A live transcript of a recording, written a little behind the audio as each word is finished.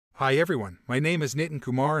Hi everyone, my name is Nitin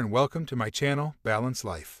Kumar and welcome to my channel, Balanced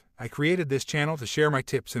Life. I created this channel to share my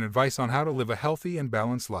tips and advice on how to live a healthy and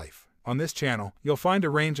balanced life. On this channel, you'll find a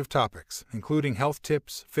range of topics, including health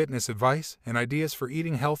tips, fitness advice, and ideas for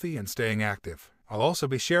eating healthy and staying active. I'll also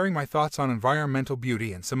be sharing my thoughts on environmental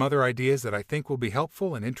beauty and some other ideas that I think will be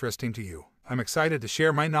helpful and interesting to you. I'm excited to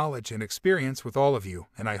share my knowledge and experience with all of you,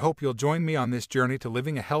 and I hope you'll join me on this journey to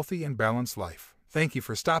living a healthy and balanced life. Thank you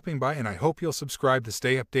for stopping by, and I hope you'll subscribe to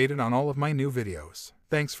stay updated on all of my new videos.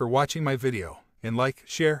 Thanks for watching my video, and like,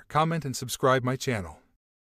 share, comment and subscribe my channel.